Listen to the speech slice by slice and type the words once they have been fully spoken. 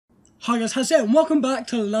Hi guys, how's it going? Welcome back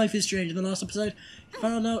to Life is Strange. In the last episode, we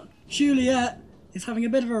found out Juliet is having a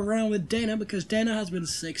bit of a row with Dana because Dana has been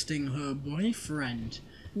sexting her boyfriend.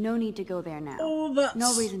 No need to go there now. Oh, that's...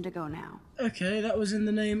 No reason to go now. Okay, that was in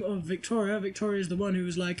the name of Victoria. Victoria is the one who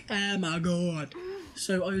was like, oh my god.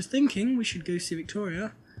 So I was thinking we should go see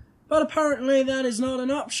Victoria. But apparently that is not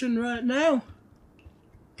an option right now.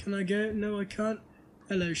 Can I go? No, I can't.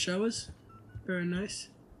 Hello, showers. Very nice.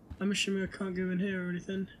 I'm assuming I can't go in here or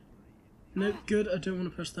anything. Nope, good. I don't want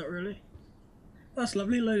to press that really. That's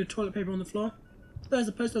lovely. Load of toilet paper on the floor. There's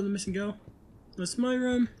the poster of the missing girl. That's my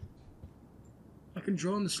room. I can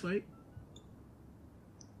draw on the slate.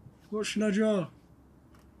 What should I draw?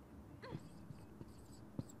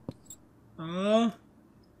 Ah.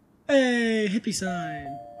 Hey, hippie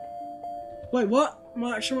sign. Wait, what?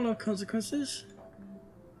 My action will have consequences?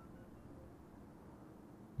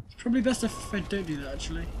 It's probably best if I don't do that,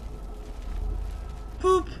 actually.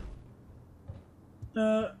 Poop!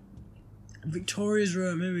 Victoria's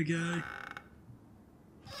room, here we go.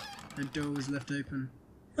 The door was left open.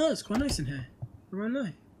 Oh, it's quite nice in here. I don't know.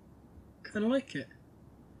 Kinda like it.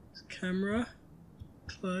 It's camera.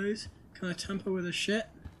 Clothes. Can I tamper with her shit?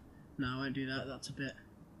 No, I won't do that, that's a bit.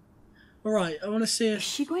 Alright, I wanna see if Is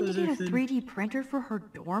she going to get a 3D printer for her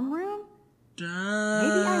dorm room? Damn.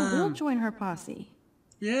 Maybe I will join her posse.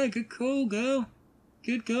 Yeah, good call, girl.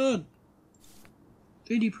 Good God.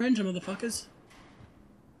 3D printer, motherfuckers.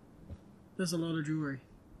 There's a lot of jewelry.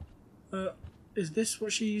 Is this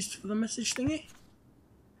what she used for the message thingy?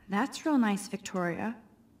 That's real nice, Victoria.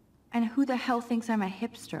 And who the hell thinks I'm a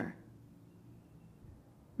hipster?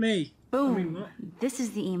 Me. Boom. I mean, what? This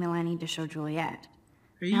is the email I need to show Juliet.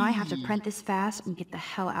 Hey. Now I have to print this fast and get the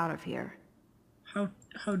hell out of here.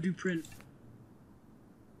 How do print?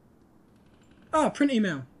 Ah, print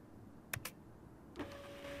email.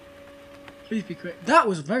 Please be quick. That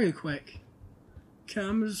was very quick. Okay,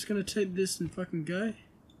 I'm just gonna take this and fucking go.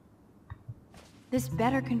 This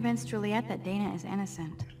better convince Juliet that Dana is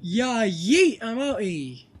innocent. Yeah, yeet, I'm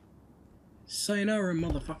outie. Sayonara,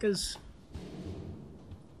 motherfuckers.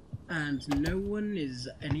 And no one is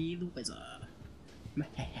any the wiser.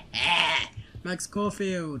 Max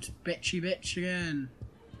Caulfield, bitchy bitch again.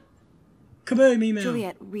 Kaboom, email.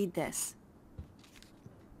 Juliet, read this.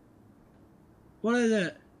 What is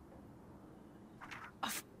it?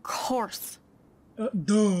 Of course.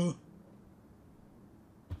 Duh.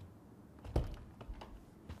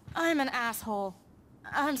 I'm an asshole.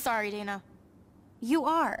 I'm sorry, Dana. You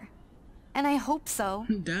are. And I hope so.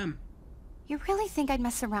 Damn. You really think I'd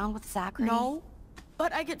mess around with Zachary? No,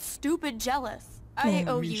 but I get stupid jealous. I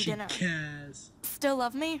owe you she dinner. cares. Still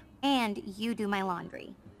love me? And you do my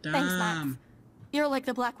laundry. Damn. Thanks, Max. You're like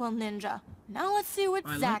the Blackwell Ninja. Now let's see what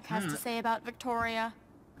I Zach like has to that. say about Victoria.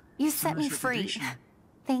 You set me Nice free. reputation.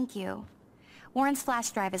 Thank you. Warren's flash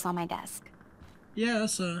drive is on my desk. Yeah,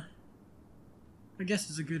 that's I guess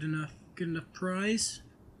it's a good enough prize.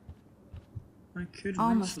 I could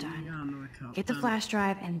Almost mentally- done. Oh, no, I can't. Get the Damn it. flash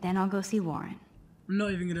drive and then I'll go see Warren. I'm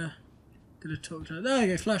not even gonna talk to her. There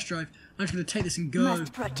you go, flash drive. I'm just gonna take this and go.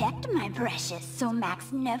 Must protect my precious so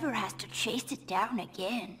Max never has to chase it down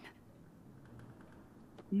again.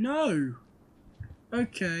 No.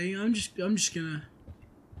 Okay, I'm just gonna.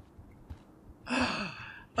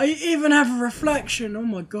 I even have a reflection. Oh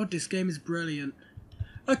my god, this game is brilliant.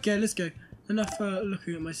 Okay, let's go. Enough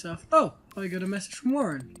looking at myself. Oh, I got a message from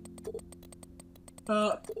Warren.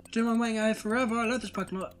 Do mind waiting out here forever? I love this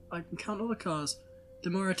parking lot. I can count all the cars. The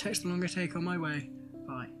more I text, the longer I take on my way.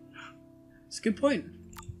 Bye. It's a good point.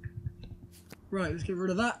 Right, let's get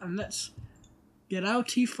rid of that and let's get our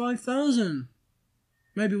T5000.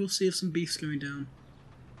 Maybe we'll see if some beef's going down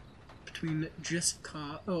between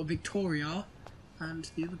Victoria,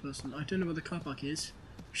 and the other person. I don't know where the car park is.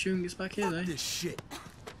 Assuming it's back here though. This shit.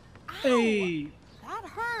 Hey! That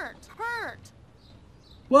hurt.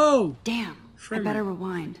 Whoa! Damn, Frame I better rate.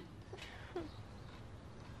 rewind.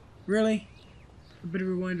 Really? I better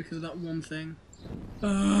rewind because of that one thing.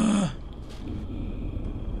 Ugh.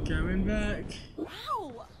 Going back.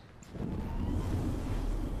 Ow!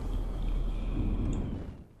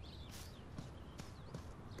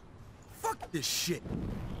 Fuck this shit.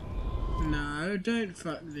 No, don't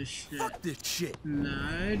fuck this shit. Fuck this shit.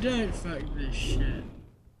 No, don't fuck this shit.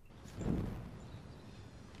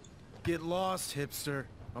 Get lost, hipster.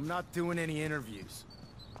 I'm not doing any interviews.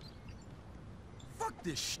 Fuck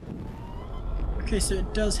this shit. Okay, so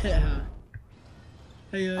it does hit her.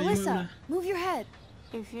 Hey, you might Alyssa, wanna... move your head.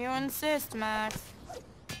 If you insist, Max.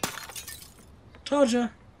 Told ya.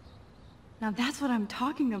 Now that's what I'm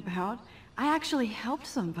talking about. I actually helped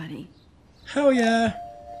somebody. Hell yeah.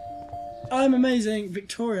 I'm amazing.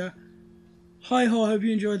 Victoria, Hi ho, hope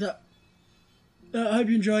you enjoyed that. I hope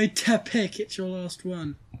you enjoyed that pick. It's your last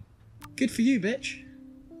one. Good for you, bitch.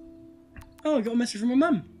 Oh, I got a message from my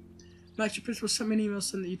mum. Max, your principal sent me an email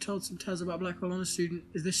saying that you told some tales about Blackwell on a student.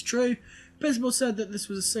 Is this true? Principal said that this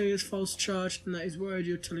was a serious false charge and that he's worried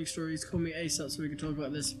you're telling stories. Call me ASAP so we can talk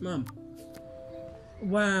about this. Mum.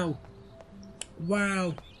 Wow.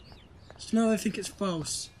 Wow. So now I think it's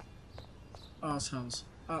false. Arseholes.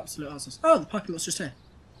 Absolute arseholes. Oh, the parking lot's just here.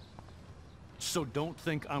 So don't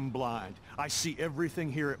think I'm blind. I see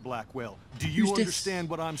everything here at Blackwell. Do you Who's this? understand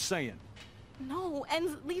what I'm saying? No,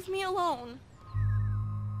 and leave me alone.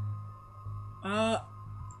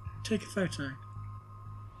 Take a photo.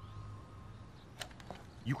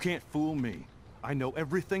 You can't fool me. I know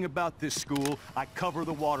everything about this school. I cover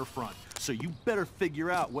the waterfront. So you better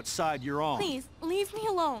figure out what side you're on. Please, leave me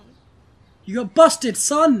alone. You got busted,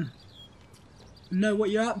 son! Know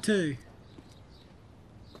what you're up to.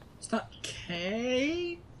 Is that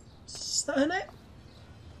Kate? Is that her name?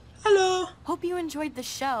 Hello! Hope you enjoyed the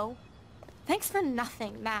show. Thanks for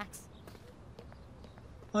nothing, Max.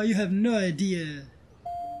 Oh, you have no idea.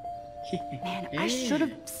 Man, I should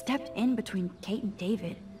have stepped in between Kate and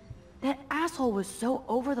David. That asshole was so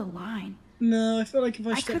over the line. No, I feel like if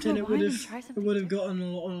I I stepped could in, it would rewind and try have something gotten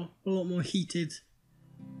a lot more heated.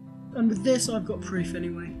 And with this, I've got proof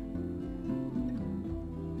anyway.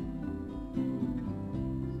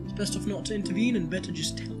 It's best off not to intervene and better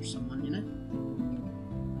just tell someone, you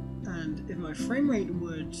know. And if my frame rate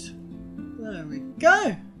would, there we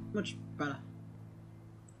go, much better.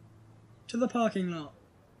 To the parking lot.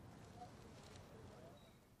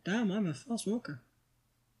 Damn, I'm a fast walker.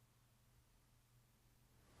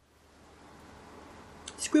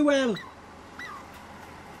 Squirrel!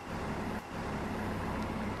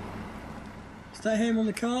 Is that him on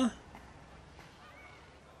the car?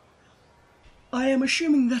 I am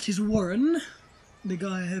assuming that is Warren, the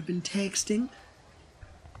guy I have been texting.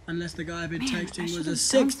 Unless the guy I've been texting was a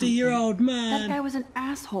 60-year-old man. That guy was an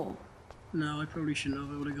asshole. No, I probably shouldn't have.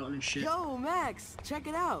 I would have gotten his shit. Yo, Max, check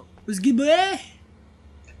it out. Was good boy?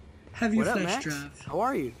 Have you What up, flash Max? drive? How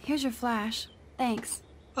are you? Here's your flash. Thanks.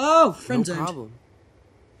 Oh, friend No zoned. problem.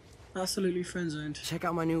 Absolutely friend zoned. Check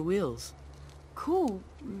out my new wheels. Cool.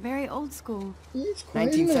 Very old school. It's quite,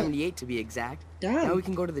 isn't it? 1978 to be exact. Damn. Now we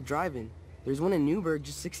can go to the drive-in. There's one in Newburgh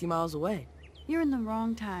just 60 miles away. You're in the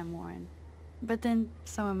wrong time, Warren. But then,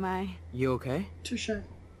 so am I. You okay? Touche.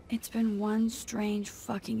 It's been one strange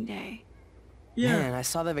fucking day. Yeah. Man, I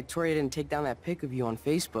saw that Victoria didn't take down that pic of you on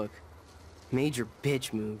Facebook. Major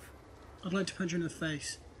bitch move. I'd like to punch her in the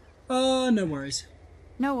face. No worries.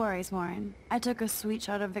 No worries, Warren. I took a sweet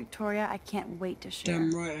shot of Victoria I can't wait to share.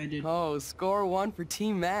 Damn right I did. Oh, score one for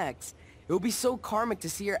Team Max. It would be so karmic to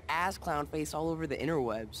see her ass clown face all over the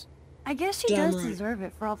interwebs. I guess she Damn does right. deserve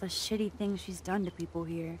it for all the shitty things she's done to people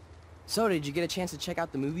here. So, did you get a chance to check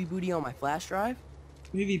out the movie booty on my flash drive?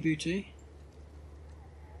 Movie booty.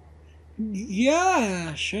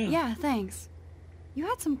 Yeah, sure. Yeah, thanks. You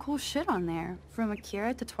had some cool shit on there, from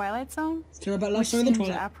Akira to Twilight Zone, Tell about which last story in the seems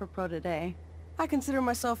Twilight. apropos today. I consider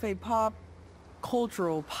myself a pop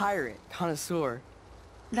cultural pirate connoisseur.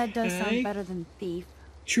 That does Okay. sound better than thief.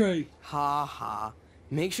 True. Ha ha.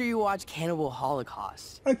 Make sure you watch Cannibal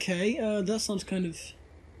Holocaust. Okay, that sounds kind of...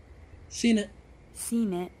 Seen it.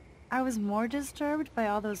 Seen it. I was more disturbed by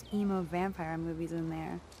all those emo vampire movies in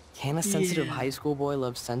there. Can a sensitive Yeah. high school boy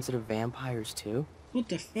love sensitive vampires too? What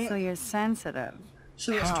the fuck? So you're sensitive.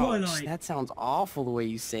 So it's Ouch, Twilight. that sounds awful the way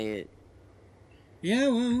you say it. Yeah,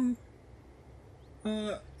 well...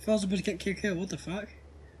 if I was about to get KK, what the fuck?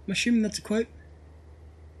 I'm assuming that's a quote.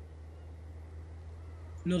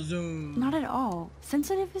 Not at all. Not at all.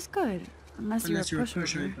 Sensitive is good, unless you're a pushover.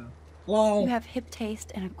 pushover. Lol. You have hip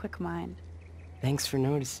taste and a quick mind. Thanks for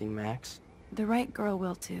noticing, Max. The right girl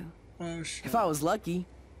will too. Oh shit. If I was lucky.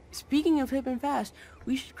 Speaking of hip and fast,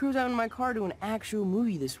 we should cruise out in my car to an actual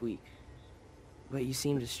movie this week. But you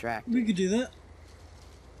seem distracted. We could do that.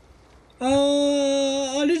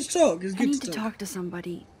 I need to talk. It's I good need to to talk to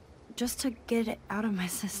somebody, just to get it out of my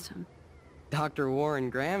system. Dr. Warren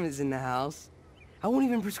Graham is in the house. I won't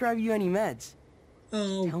even prescribe you any meds.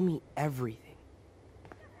 Oh, Tell me everything.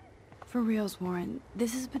 For reals, Warren,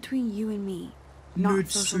 this is between you and me, no not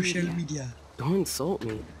social media. Don't insult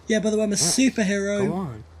me. Yeah, by the way, I'm a Go superhero.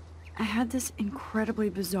 on. I had this incredibly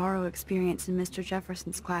bizarro experience in Mr.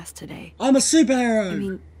 Jefferson's class today. I'm a superhero. I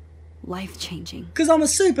mean, life-changing. Because I'm a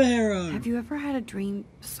superhero. Have you ever had a dream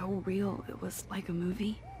so real it was like a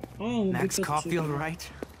movie? Oh, Max big Caulfield, superhero. right?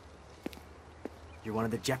 You're one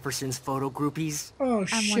of the Jefferson's photo groupies? Oh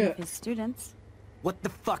I'm one shit. of his students. What the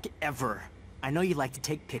fuck ever? I know you like to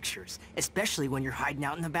take pictures, especially when you're hiding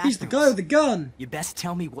out in the bathrooms. He's the guy with the gun. You best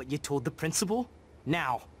tell me what you told the principal.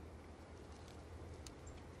 Now.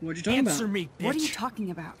 What are you talking Answer about? me, bitch. What are you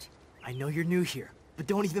talking about? I know you're new here, but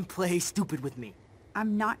don't even play stupid with me.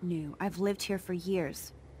 I'm not new. I've lived here for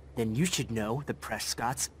years. Then you should know the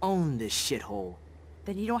Prescotts own this shithole.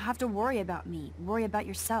 Then you don't have to worry about me. Worry about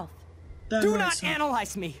yourself. Damn Do right, not son.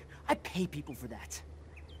 analyze me! I pay people for that.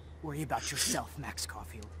 Worry about yourself, Max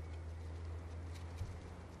Caulfield.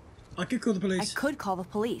 I could call the I police. could call the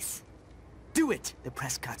police. Do it! The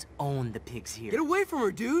Prescotts own the pigs here. Get away from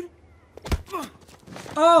her, dude!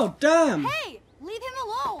 Oh, damn! Hey, leave him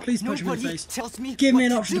alone. Please punch him in Nobody the face. tells me Give me what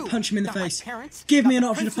an to option to do. punch him in the Not my face. parents, Give me not an the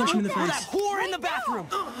option to punch him in the principal, face. or that whore in the bathroom!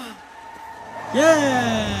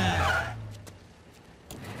 Yeah!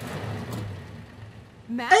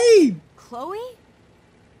 Max? Hey! Chloe?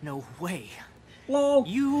 No way. Lol.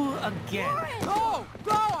 You again. Go!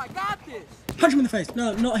 Go! I got this! Punch him in the face.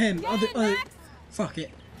 No, not him. Get it, Max? Fuck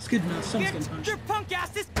it. It's good enough. Someone's Get getting punched. your punk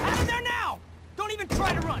asses out of there now! Don't even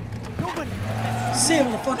try to run! Nobody! See ya,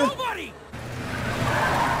 motherfucker. Nobody!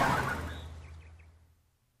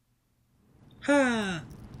 Ha!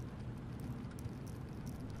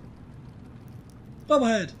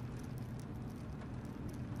 Bobblehead.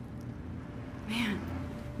 Man,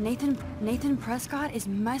 Nathan Prescott is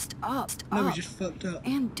messed up. No, we just fucked up.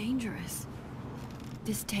 And dangerous.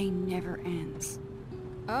 This day never ends.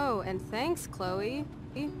 Oh, and thanks, Chloe.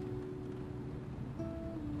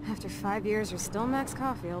 After 5 years, you're still Max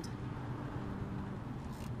Caulfield.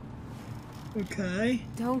 Okay.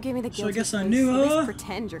 Don't give me the So I guilty guess I face. knew At her. least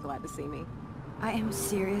pretend you're glad to see me. I am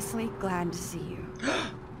seriously glad to see you.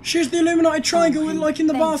 She's the Illuminati triangle Oh, like in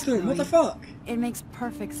the thanks, bathroom. What the Chloe. fuck? It makes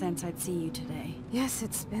perfect sense I'd see you today. Yes,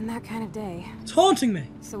 it's been that kind of day. It's haunting me.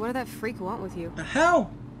 So what did that freak want with you? The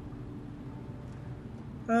hell?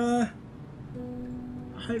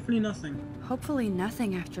 Hopefully nothing. Hopefully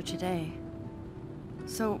nothing after today.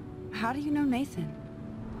 So, how do you know Nathan?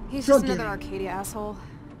 He's Drug just another dealer. Arcadia asshole.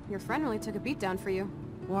 Your friend really took a beat down for you.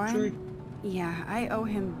 Warren? True. Yeah, I owe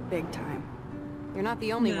him big time. You're not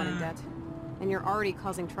the only one in Nah. debt. And you're already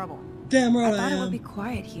causing trouble. Damn right I thought I it would am. be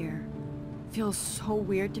quiet here. Feels so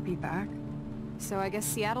weird to be back. So I guess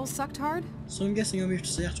Seattle sucked hard? So I'm guessing I'll move to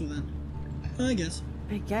Seattle then. I guess.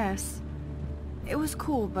 I guess. It was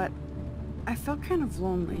cool, but I felt kind of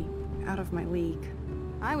lonely, out of my league.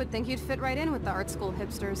 I would think you'd fit right in with the art school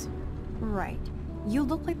hipsters. Right. You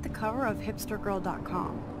look like the cover of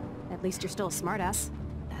hipstergirl.com. At least you're still a smartass.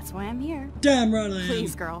 That's why I'm here. Damn right I am.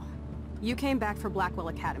 Please, girl. You came back for Blackwell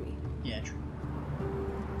Academy. Yeah, true.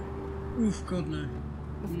 Oof, God no.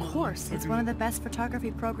 Of course, it's one of the best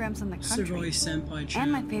photography programs in the Survey country. Senpai Chan.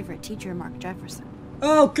 And my favorite teacher, Mark Jefferson.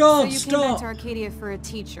 Oh So God, you came back stop! to Arcadia for a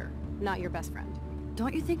teacher, not your best friend.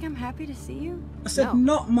 Don't you think I'm happy to see you? I said No.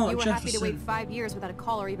 not Mark You were happy to Jefferson. wait 5 years without a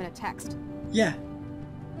call or even a text. Yeah.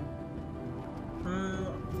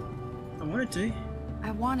 I wanted to.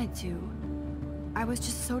 I wanted to. I was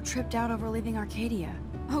just so tripped out over leaving Arcadia.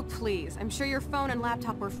 Oh, please. I'm sure your phone and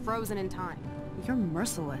laptop were frozen in time. You're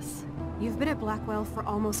merciless. You've been at Blackwell for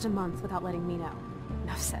almost a month without letting me know.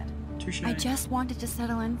 Enough said. Touche. I just wanted to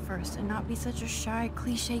settle in first and not be such a shy,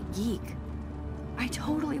 cliche geek. I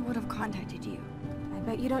totally would have contacted you. I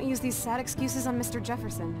bet you don't use these sad excuses on Mr.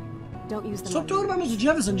 Jefferson. Don't use them Stop on talking me. about Mr.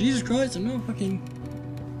 Jefferson, Jesus Christ, I'm not fucking...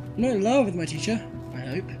 I'm not in love with my teacher, I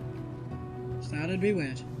hope. So that'd be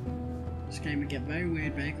weird. This game would get very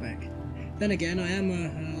weird very quick. Then again, I am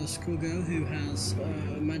a schoolgirl who has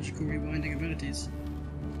magical rewinding abilities.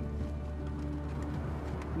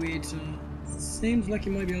 Weird, seems like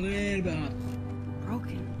it might be a little bit hard.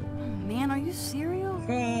 Broken. Oh man, are you serial? Fuck.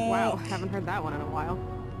 Wow, haven't heard that one in a while.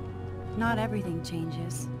 Not everything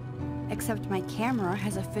changes. Except my camera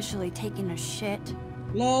has officially taken a shit.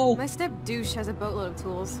 LOL. My step douche has a boatload of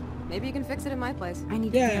tools. Maybe you can fix it in my place. I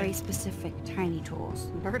need Yeah. very specific, tiny tools.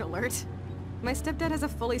 Nerd alert. My stepdad has a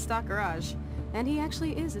fully stocked garage, and he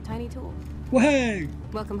actually is a tiny tool. Whoa!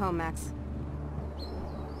 Welcome home, Max.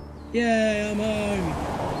 Yay, I'm home.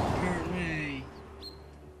 Apparently.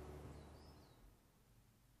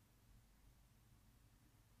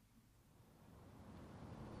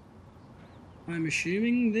 I'm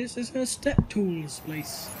assuming this is her step tools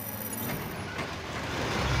place.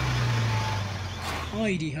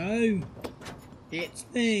 Heidi ho! It's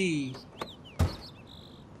me!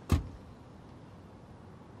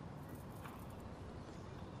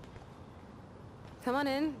 Come on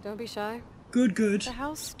in, don't be shy. Good, good. The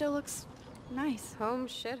house still looks Nice. home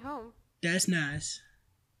shit home. That's nice.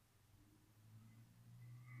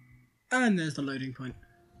 And there's the loading point.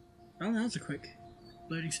 Oh, that's a quick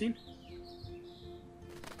loading scene.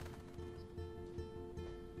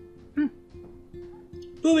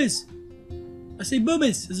 Boobies! I say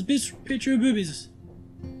boobies! There's a picture of boobies.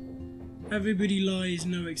 Everybody lies,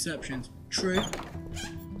 no exceptions. True.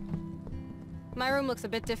 My room looks a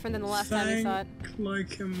bit different than the last time we saw it. Think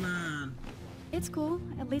like a man. It's cool.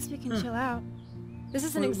 At least we can chill out. This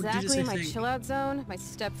isn't What did you exactly say my think? chill out zone. My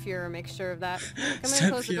step-fuhrer makes sure of that. Come in and Step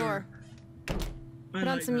close the door. Put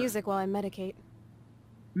on some music while I medicate.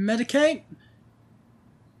 Medicate?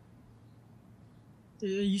 Are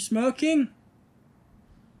you smoking?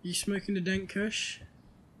 Are you smoking the dank kush?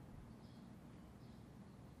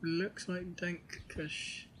 Looks like dank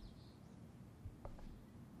kush.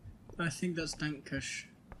 I think that's dank kush.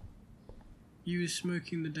 You were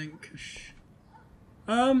smoking the dank kush.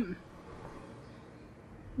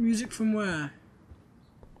 Music from where?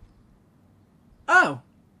 Oh!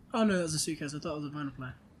 Oh no, that was a suitcase. I thought it was a vinyl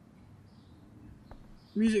player.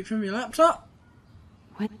 Music from your laptop?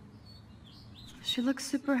 What? She looks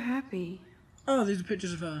super happy. Oh, these are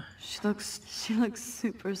pictures of her. She looks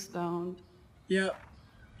super stoned. Yep.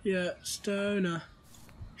 Yeah, stoner.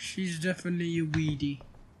 She's definitely a weedy.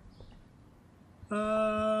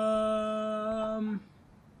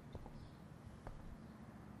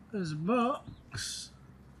 There's a box.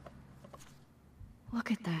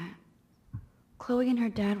 Look at that. Chloe and her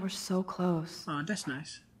dad were so close. Oh, that's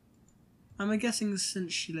nice. I'm guessing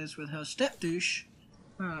since she lives with her step-douche,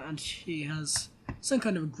 and she has some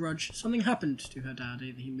kind of a grudge, something happened to her dad.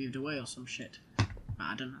 Either he moved away or some shit.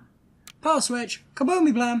 I don't know. Power switch!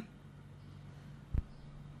 Kaboomy blam!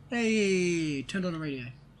 Hey, turned on the radio.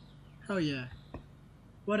 Hell yeah.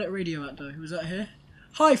 Where that radio at though? Was that here?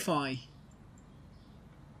 Hi-fi!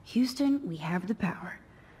 Houston, we have the power.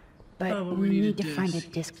 But Oh, we need to find a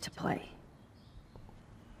disc to play.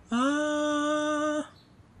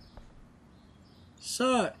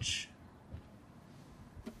 Search.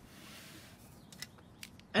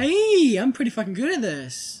 Hey, I'm pretty fucking good at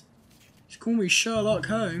this. Just call me Sherlock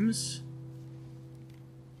Holmes.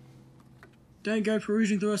 Don't go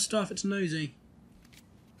perusing through her stuff, it's nosy.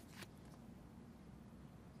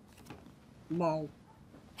 Lol.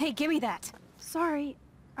 Hey, give me that! Sorry,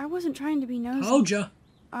 I wasn't trying to be nosy. Told ya.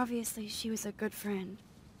 Obviously, she was a good friend.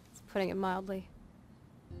 It's putting it mildly.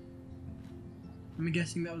 I'm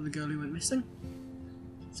guessing that was the girl who went missing.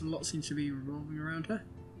 So a lot seems to be revolving around her.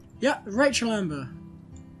 Yeah, Rachel Amber.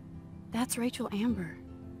 That's Rachel Amber.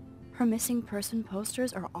 Her missing person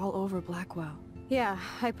posters are all over Blackwell. Yeah,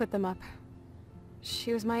 I put them up.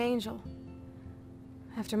 She was my angel.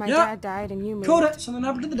 After my Yeah. dad died and you moved, Caught it! Something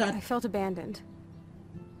happened to the I dad. felt abandoned.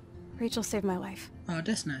 Rachel saved my life. Oh,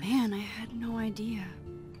 that's nice. Man, I had no idea.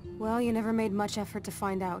 Well, you never made much effort to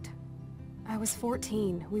find out. I was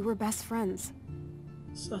 14. We were best friends.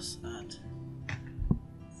 So sad.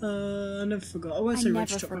 I never forgot. I won't I say never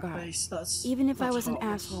Rich took my forgot. place. That's Even if I that's was an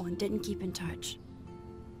heartless. asshole and didn't keep in touch.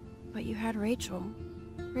 But you had Rachel.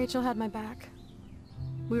 Rachel had my back.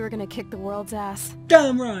 We were gonna kick the world's ass.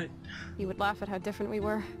 Damn right. You would laugh at how different we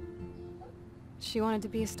were. She wanted to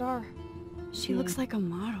be a star. She looks like a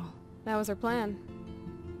model. That was her plan.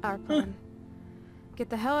 Our plan. Get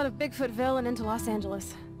the hell out of Bigfootville and into Los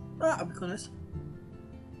Angeles. I'll be honest.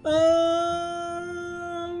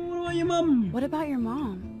 What about your mum? What about your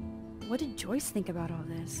mom? What did Joyce think about all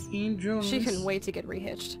this? Angels. She couldn't wait to get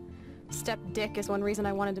rehitched. Step dick is one reason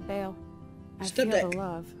I wanted to bail. I Step feel dick. the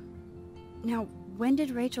love. Now, when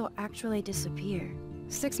did Rachel actually disappear?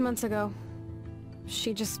 6 months ago.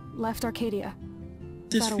 She just left Arcadia.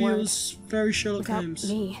 This without a word. feels very Sherlock Without Holmes.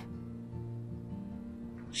 me.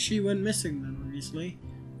 She went missing then, obviously.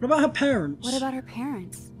 What about her parents? What about her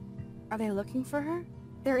parents? Are they looking for her?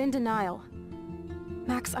 They're in denial.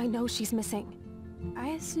 Max, I know she's missing. I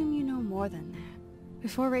assume you know more than that.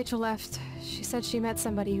 Before Rachel left, she said she met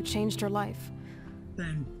somebody who changed her life.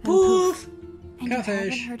 Then poof. poof! And you haven't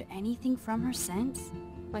Catfish. heard anything from her since?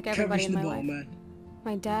 Like everybody Catfish in the my ball, life. man.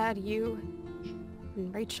 My dad, you,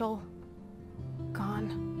 and Rachel. Gone.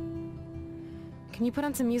 Can you put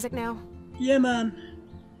on some music now? Yeah, man.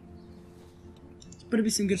 It's better be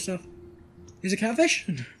some good stuff. Is it catfish?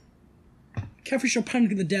 Catfish or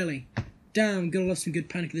Panic at the Deli? Damn, gotta love some good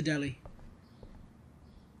Panic at the Deli.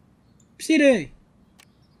 CD!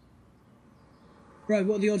 Right,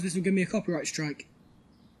 what are the odds this will give me a copyright strike?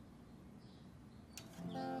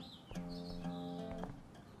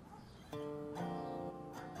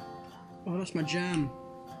 Oh, that's my jam.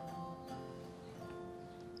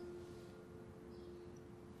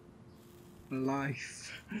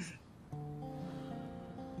 Life.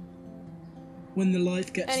 When the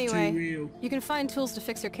life gets Anyway, too real. you can find tools to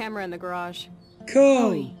fix your camera in the garage. Cool!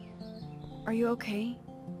 Chloe, are you okay?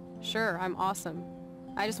 Sure, I'm awesome.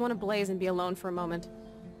 I just want to blaze and be alone for a moment.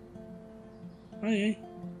 Oh yeah.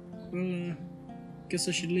 well, guess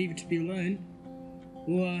I should leave it to be alone.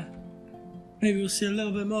 Or maybe we'll see a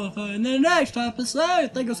little bit more of her in the next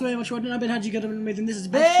episode. Thank you so very much for watching. I've been Had You Got Amazing. This is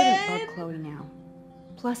Ben. I shouldn't bug Chloe now.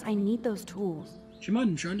 Plus, I need those tools. She might have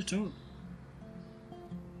been trying to talk.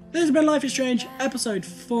 This has been Life is Strange, episode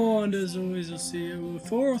 4, and as always, I'll see you.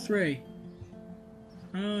 4 or 3?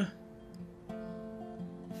 3.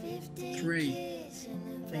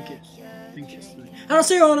 I think it's 3. And I'll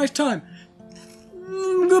see you all next time.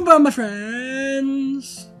 Goodbye, my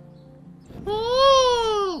friends.